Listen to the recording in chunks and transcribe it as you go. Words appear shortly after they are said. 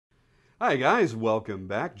Hi guys, welcome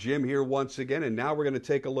back. Jim here once again, and now we're going to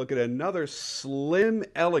take a look at another slim,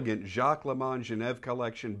 elegant Jacques Lemans Geneve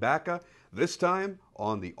collection Baca, this time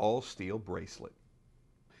on the all-steel bracelet.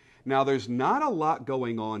 Now there's not a lot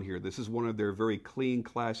going on here. This is one of their very clean,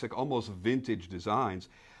 classic, almost vintage designs.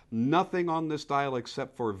 Nothing on this dial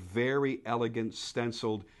except for very elegant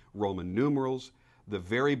stenciled Roman numerals, the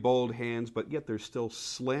very bold hands, but yet they're still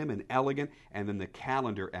slim and elegant, and then the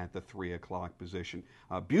calendar at the 3 o'clock position.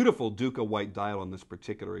 Beautiful Duca white dial on this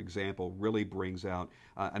particular example really brings out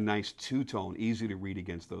a nice two-tone, easy to read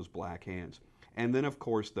against those black hands. And then, of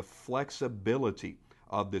course, the flexibility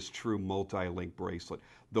of this true multi-link bracelet.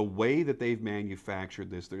 The way that they've manufactured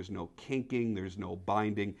this, there's no kinking, there's no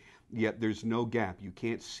binding, yet there's no gap. You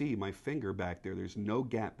can't see my finger back there. There's no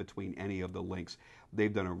gap between any of the links.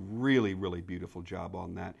 They've done a really, really beautiful job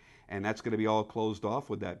on that. And that's going to be all closed off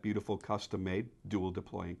with that beautiful custom-made dual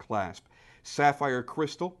deploying clasp. Sapphire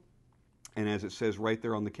crystal, and as it says right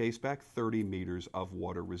there on the case back, 30 meters of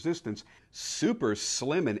water resistance. Super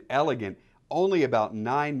slim and elegant, only about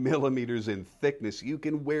 9 millimeters in thickness. You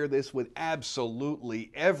can wear this with absolutely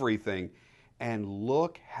everything. And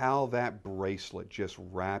look how that bracelet just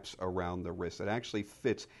wraps around the wrist. It actually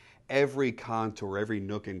fits every contour, every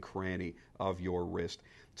nook and cranny of your wrist.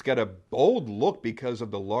 It's got a bold look because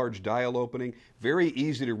of the large dial opening. Very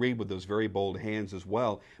easy to read with those very bold hands as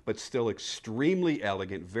well, but still extremely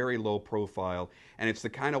elegant, very low profile. And it's the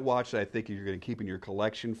kind of watch that I think you're going to keep in your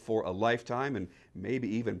collection for a lifetime and maybe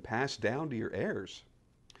even pass down to your heirs.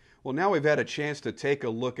 Well, now we've had a chance to take a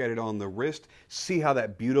look at it on the wrist, see how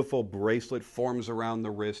that beautiful bracelet forms around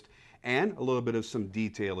the wrist, and a little bit of some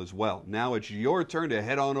detail as well. Now it's your turn to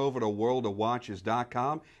head on over to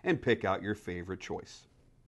WorldofWatches.com and pick out your favorite choice.